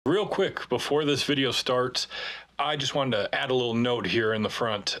Real quick, before this video starts, I just wanted to add a little note here in the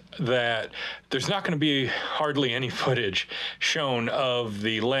front that there's not going to be hardly any footage shown of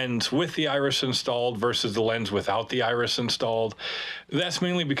the lens with the iris installed versus the lens without the iris installed. That's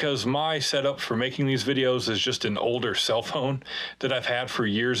mainly because my setup for making these videos is just an older cell phone that I've had for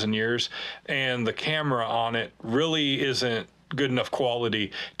years and years, and the camera on it really isn't good enough quality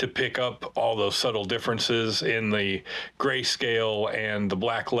to pick up all those subtle differences in the grayscale and the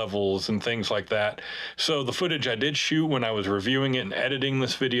black levels and things like that. So the footage I did shoot when I was reviewing it and editing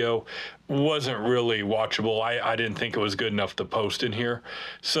this video wasn't really watchable. I didn't think it was good enough to post in here.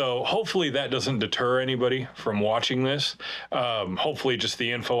 So hopefully that doesn't deter anybody from watching this. Hopefully just the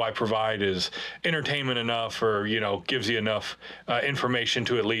info I provide is entertainment enough, or, you know, gives you enough information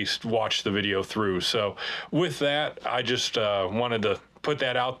to at least watch the video through. So with that, I just wanted to put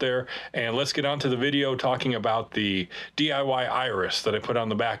that out there, and let's get on to the video talking about the DIY iris that I put on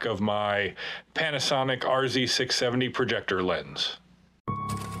the back of my Panasonic RZ670 projector lens.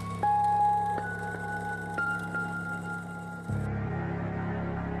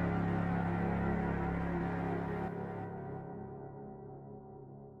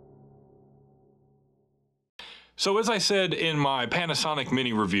 So as I said in my Panasonic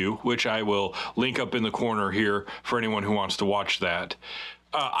mini review, which I will link up in the corner here for anyone who wants to watch that,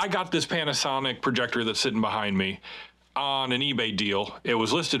 I got this Panasonic projector that's sitting behind me on an eBay deal. It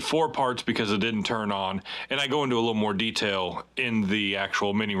was listed 4 parts because it didn't turn on, and I go into a little more detail in the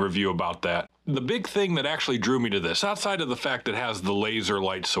actual mini review about that. The big thing that actually drew me to this, outside of the fact that it has the laser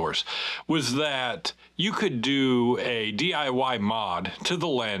light source, was that you could do a DIY mod to the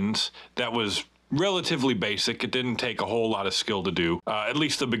lens that was relatively basic. It didn't take a whole lot of skill to do, at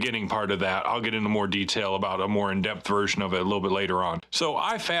least the beginning part of that. I'll get into more detail about a more in-depth version of it a little bit later on. So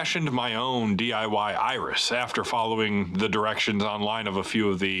I fashioned my own DIY iris after following the directions online of a few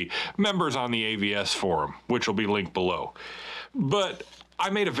of the members on the AVS forum, which will be linked below. But I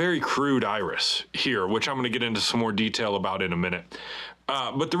made a very crude iris here, which I'm going to get into some more detail about in a minute.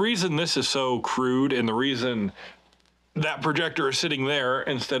 But the reason this is so crude, and the reason that projector is sitting there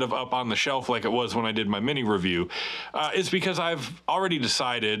instead of up on the shelf like it was when I did my mini review, is because I've already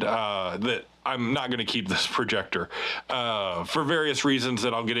decided that I'm not going to keep this projector for various reasons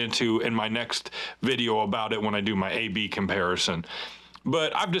that I'll get into in my next video about it when I do my A/B comparison.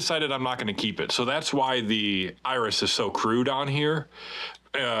 But I've decided I'm not going to keep it. So that's why the iris is so crude on here.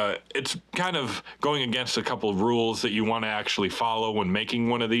 It's kind of going against a couple of rules that you want to actually follow when making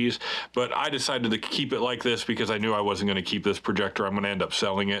one of these, but I decided to keep it like this because I knew I wasn't going to keep this projector. I'm going to end up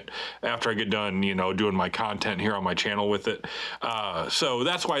selling it after I get done, you know, doing my content here on my channel with it. So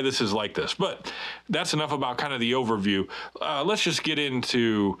that's why this is like this. But that's enough about kind of the overview. Let's just get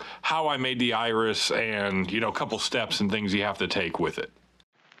into how I made the iris and, you know, a couple steps and things you have to take with it.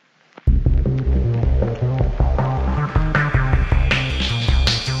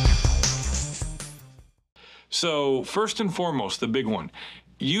 So first and foremost, the big one,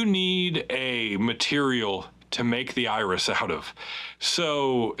 you need a material to make the iris out of.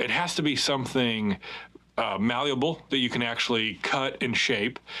 So it has to be something malleable that you can actually cut and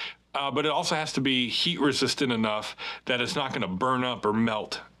shape, but it also has to be heat resistant enough that it's not going to burn up or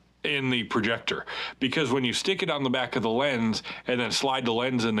melt in the projector, because when you stick it on the back of the lens and then slide the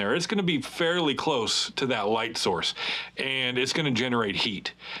lens in there, it's going to be fairly close to that light source and it's going to generate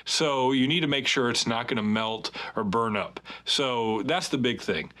heat. So you need to make sure it's not going to melt or burn up. So that's the big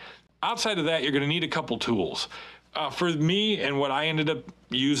thing. Outside of that, you're going to need a couple tools. For me, and what I ended up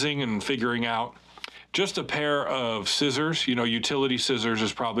using and figuring out, just a pair of scissors. You know, utility scissors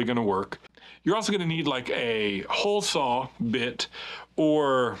is probably going to work. You're also going to need like a hole saw bit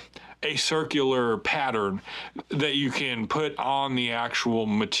or a circular pattern that you can put on the actual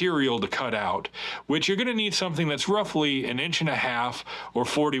material to cut out, which you're going to need something that's roughly 1.5 inches or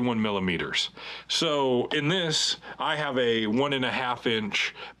 41 millimeters. So in this, I have a 1.5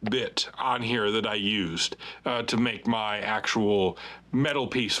 inch bit on here that I used to make my actual metal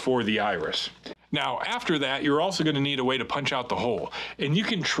piece for the iris. Now, after that, you're also going to need a way to punch out the hole, and you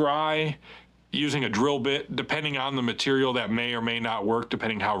can try using a drill bit. Depending on the material, that may or may not work,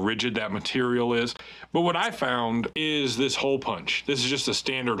 depending how rigid that material is. But what I found is this hole punch. This is just a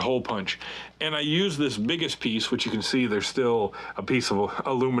standard hole punch. And I use this biggest piece, which you can see there's still a piece of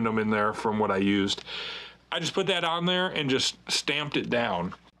aluminum in there from what I used. I just put that on there and just stamped it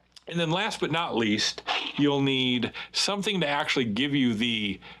down. And then last but not least, you'll need something to actually give you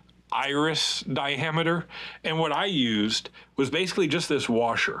the iris diameter, and what I used was basically just this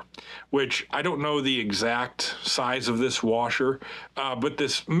washer, which I don't know the exact size of this washer, but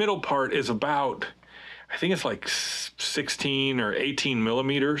this middle part is about, I think it's like 16 or 18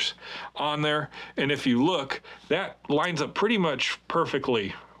 millimeters on there. And if you look, that lines up pretty much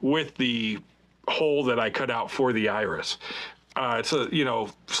perfectly with the hole that I cut out for the iris. It's a, you know,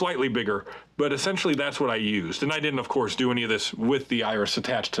 slightly bigger, but essentially that's what I used. And I didn't, of course, do any of this with the iris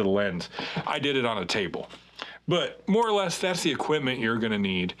attached to the lens. I did it on a table. But more or less, that's the equipment you're going to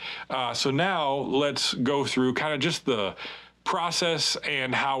need. So now let's go through kind of just the process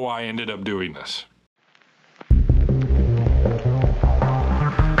and how I ended up doing this.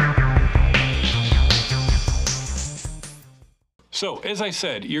 So, as I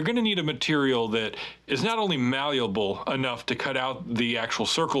said, you're going to need a material that is not only malleable enough to cut out the actual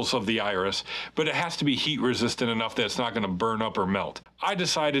circles of the iris, but it has to be heat resistant enough that it's not going to burn up or melt. I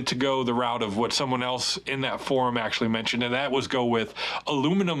decided to go the route of what someone else in that forum actually mentioned, and that was go with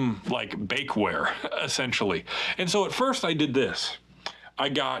aluminum like bakeware, essentially. And so at first I did this. I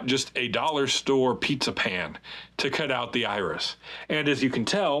got just a dollar store pizza pan to cut out the iris. And as you can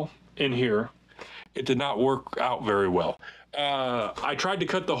tell in here, it did not work out very well. I tried to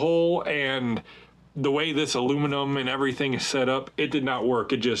cut the hole, and the way this aluminum and everything is set up, it did not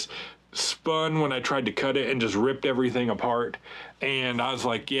work. It just spun when I tried to cut it and just ripped everything apart. And I was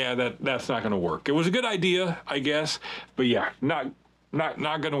like, yeah, that's not going to work. It was a good idea, I guess, but yeah, not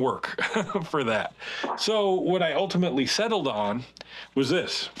going to work for that. So what I ultimately settled on was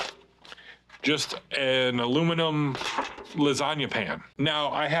this. Just an aluminum lasagna pan.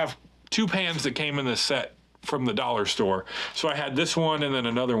 Now I have two pans that came in this set from the dollar store. So I had this one and then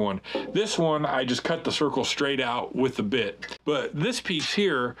another one. This one, I just cut the circle straight out with the bit. But this piece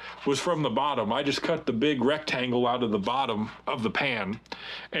here was from the bottom. I just cut the big rectangle out of the bottom of the pan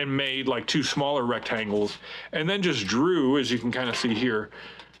and made like two smaller rectangles, and then just drew, as you can kind of see here,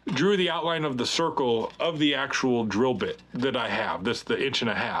 drew the outline of the circle of the actual drill bit that I have, this the 1.5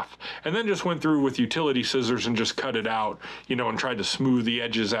 inches, and then just went through with utility scissors and just cut it out, you know, and tried to smooth the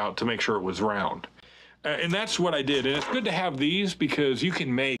edges out to make sure it was round. And that's what I did. And it's good to have these because you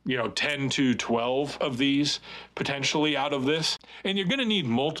can make, you know, 10 to 12 of these potentially out of this. And you're going to need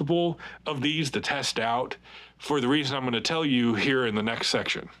multiple of these to test out for the reason I'm going to tell you here in the next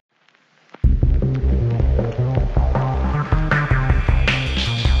section.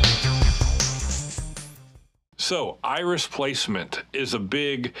 So iris placement is a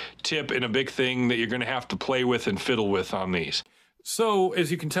big tip and a big thing that you're going to have to play with and fiddle with on these. So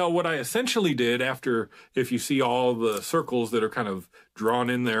as you can tell, what I essentially did after, if you see all the circles that are kind of drawn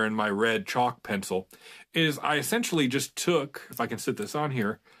in there in my red chalk pencil, is I essentially just took, if I can sit this on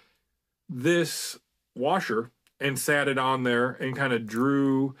here, this washer and sat it on there and kind of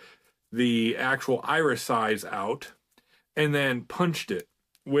drew the actual iris size out and then punched it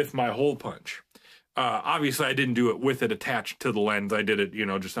with my hole punch. Obviously, I didn't do it with it attached to the lens. I did it, you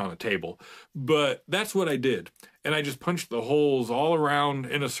know, just on a table. But that's what I did. And I just punched the holes all around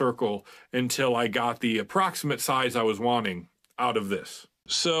in a circle until I got the approximate size I was wanting out of this.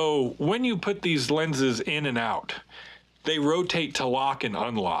 So when you put these lenses in and out, they rotate to lock and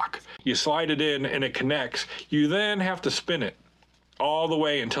unlock. You slide it in and it connects. You then have to spin it all the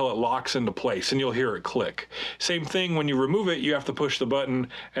way until it locks into place, and you'll hear it click. Same thing when you remove it, you have to push the button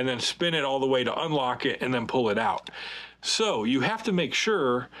and then spin it all the way to unlock it and then pull it out. So you have to make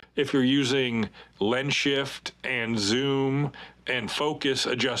sure, if you're using lens shift and zoom and focus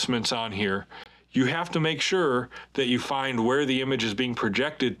adjustments on here, you have to make sure that you find where the image is being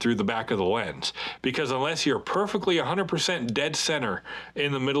projected through the back of the lens. Because unless you're perfectly 100% dead center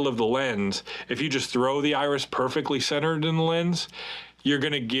in the middle of the lens, if you just throw the iris perfectly centered in the lens, you're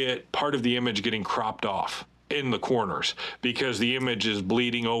going to get part of the image getting cropped off in the corners because the image is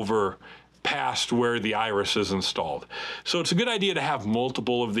bleeding over past where the iris is installed. So it's a good idea to have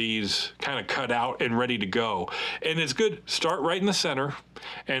multiple of these kind of cut out and ready to go. And it's good, start right in the center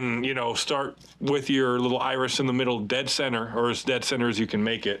and, you know, start with your little iris in the middle, dead center, or as dead center as you can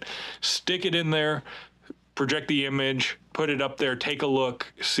make it. Stick it in there, project the image, put it up there, take a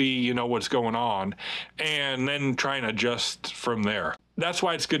look, see, you know, what's going on, and then try and adjust from there. That's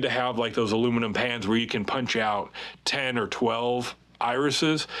why it's good to have like those aluminum pans where you can punch out 10 or 12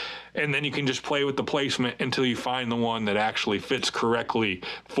 irises, and then you can just play with the placement until you find the one that actually fits correctly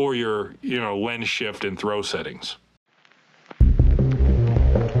for your, you know, lens shift and throw settings.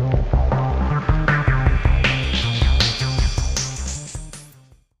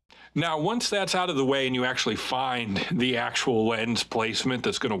 Now, once that's out of the way and you actually find the actual lens placement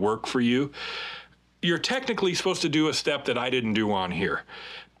that's going to work for you, you're technically supposed to do a step that I didn't do on here.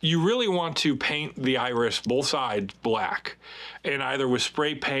 you really want to paint the iris both sides black, and either with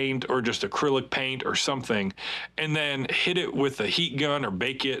spray paint or just acrylic paint or something, and then hit it with a heat gun or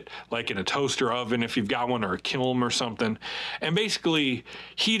bake it like in a toaster oven if you've got one, or a kiln or something, and basically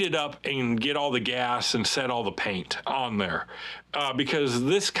heat it up and get all the gas and set all the paint on there. Because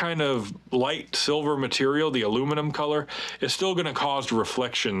this kind of light silver material, the aluminum color, is still going to cause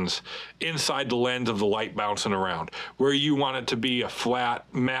reflections inside the lens of the light bouncing around, where you want it to be a flat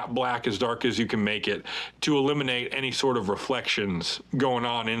matte black as dark as you can make it to eliminate any sort of reflections going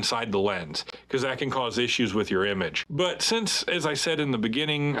on inside the lens, because that can cause issues with your image. But since, as I said in the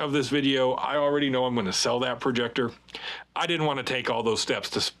beginning of this video, I already know I'm going to sell that projector, I didn't want to take all those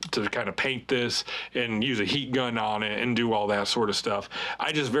steps to kind of paint this and use a heat gun on it and do all that sort of stuff.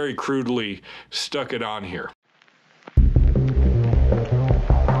 I just very crudely stuck it on here.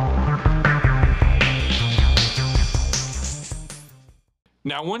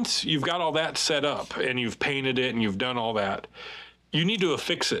 Now, once you've got all that set up and you've painted it and you've done all that, you need to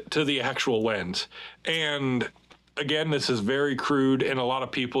affix it to the actual lens. And again, this is very crude, and a lot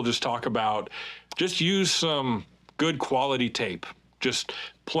of people just talk about just use some good quality tape, just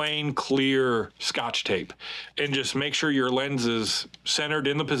plain clear Scotch tape, and just make sure your lens is centered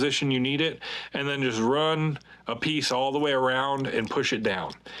in the position you need it, and then just run a piece all the way around and push it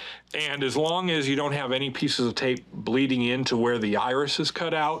down. And as long as you don't have any pieces of tape bleeding into where the iris is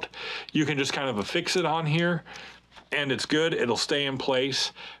cut out, you can just kind of affix it on here, and it's good. It'll stay in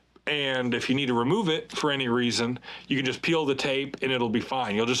place. And if you need to remove it for any reason, you can just peel the tape and it'll be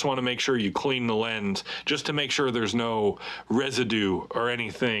fine. You'll just want to make sure you clean the lens just to make sure there's no residue or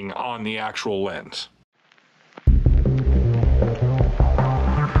anything on the actual lens.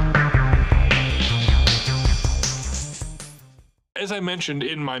 As I mentioned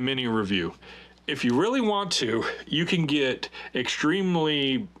in my mini review, if you really want to, you can get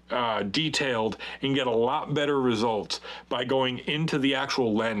extremely detailed and get a lot better results by going into the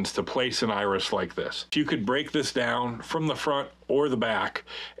actual lens to place an iris like this. You could break this down from the front or the back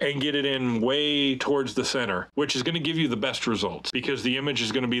and get it in way towards the center, which is going to give you the best results, because the image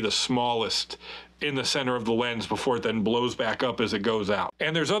is going to be the smallest in the center of the lens before it then blows back up as it goes out.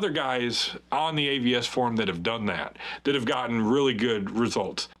 And there's other guys on the AVS forum that have done that have gotten really good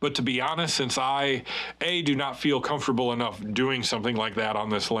results. But to be honest, since I, A, do not feel comfortable enough doing something like that on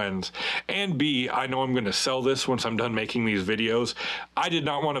this lens, and B, I know I'm going to sell this once I'm done making these videos, I did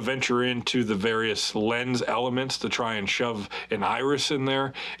not want to venture into the various lens elements to try and shove an iris in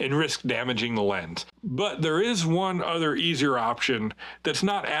there and risk damaging the lens. But there is one other easier option that's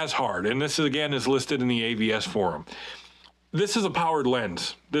not as hard, and this again is listed in the AVS forum. This is a powered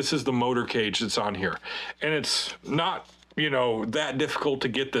lens. This is the motor cage that's on here, and it's not, you know, that difficult to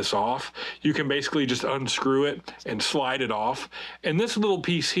get this off. You can basically just unscrew it and slide it off, and this little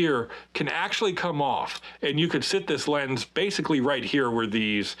piece here can actually come off, and you could sit this lens basically right here where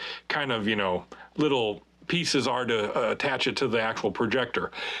these kind of, you know, little pieces are to attach it to the actual projector,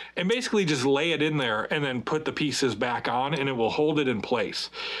 and basically just lay it in there and then put the pieces back on, and it will hold it in place.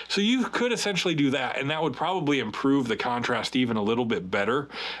 So you could essentially do that, and that would probably improve the contrast even a little bit better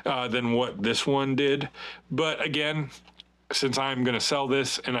than what this one did. But again, since I'm going to sell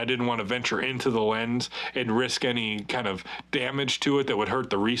this and I didn't want to venture into the lens and risk any kind of damage to it that would hurt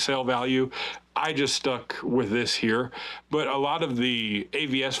the resale value, I just stuck with this here. But a lot of the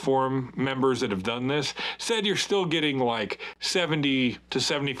AVS forum members that have done this said you're still getting like 70 to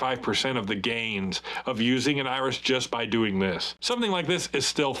 75% of the gains of using an iris just by doing this. Something like this is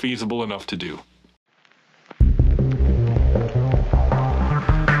still feasible enough to do.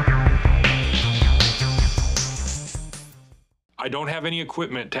 I don't have any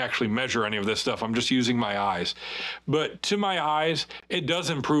equipment to actually measure any of this stuff. I'm just using my eyes. But to my eyes, it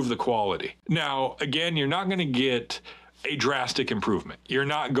does improve the quality. Now, again, you're not going to get a drastic improvement. You're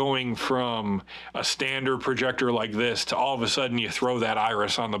not going from a standard projector like this to all of a sudden you throw that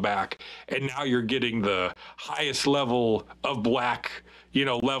iris on the back and now you're getting the highest level of black, you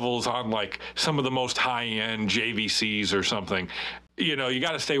know, levels on like some of the most high-end JVCs or something. You know, you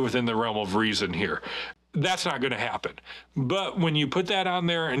got to stay within the realm of reason here. That's not going to happen. But when you put that on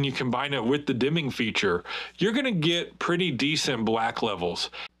there and you combine it with the dimming feature, you're going to get pretty decent black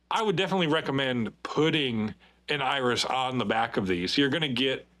levels. I would definitely recommend putting an iris on the back of these. You're going to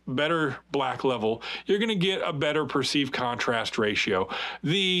get better black level. You're going to get a better perceived contrast ratio.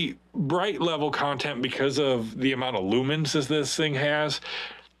 The bright level content, because of the amount of lumens as this thing has,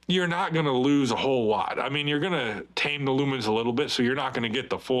 you're not going to lose a whole lot. I mean, you're going to tame the lumens a little bit, so you're not going to get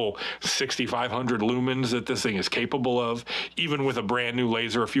the full 6,500 lumens that this thing is capable of, even with a brand new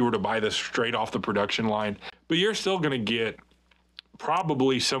laser if you were to buy this straight off the production line. But you're still going to get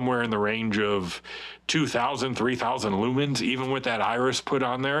probably somewhere in the range of 2,000, 3,000 lumens, even with that iris put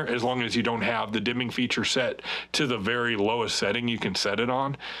on there, as long as you don't have the dimming feature set to the very lowest setting you can set it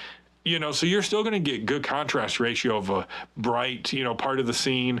on. You know, so you're still going to get good contrast ratio of a bright, you know, part of the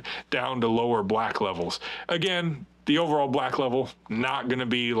scene down to lower black levels. Again, the overall black level, not going to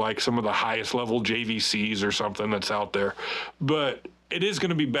be like some of the highest level JVCs or something that's out there, but it is going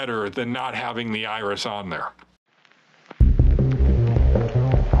to be better than not having the iris on there.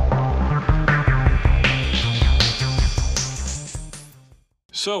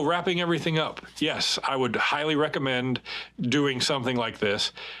 So wrapping everything up, yes, I would highly recommend doing something like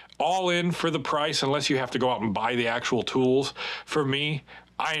this. All in for the price, unless you have to go out and buy the actual tools. For me,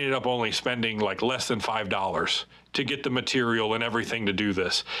 I ended up only spending like less than $5 to get the material and everything to do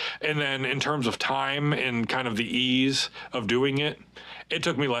this. And then in terms of time and kind of the ease of doing it, it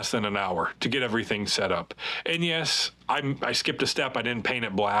took me less than an hour to get everything set up. And yes, I skipped a step. I didn't paint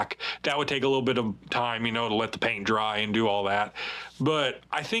it black. That would take a little bit of time, you know, to let the paint dry and do all that. But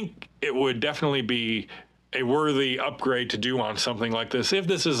I think it would definitely be a worthy upgrade to do on something like this if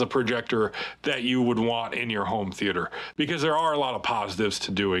this is a projector that you would want in your home theater, because there are a lot of positives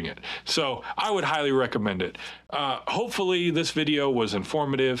to doing it. So I would highly recommend it. Hopefully this video was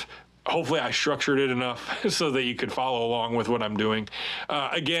informative. Hopefully I structured it enough so that you could follow along with what I'm doing.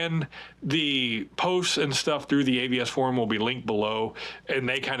 Again, the posts and stuff through the AVS forum will be linked below, and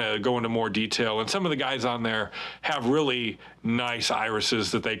they kind of go into more detail. And some of the guys on there have really nice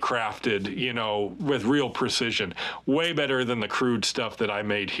irises that they crafted, you know, with real precision, way better than the crude stuff that I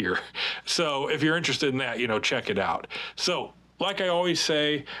made here. So if you're interested in that, you know, check it out. So like I always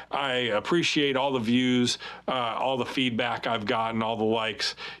say, I appreciate all the views, all the feedback I've gotten, all the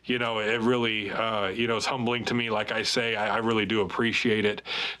likes. You know, it really, you know, is humbling to me. Like I say, I really do appreciate it.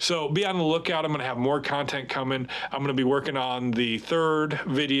 So be on the lookout. I'm going to have more content coming. I'm going to be working on the third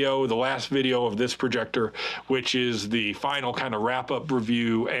video, the last video of this projector, which is the final kind of wrap-up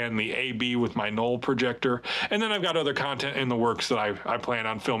review and the AB with my Knoll projector. And then I've got other content in the works that I plan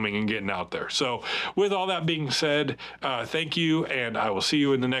on filming and getting out there. So with all that being said, thank you, and I will see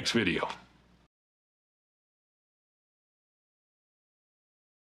you in the next video.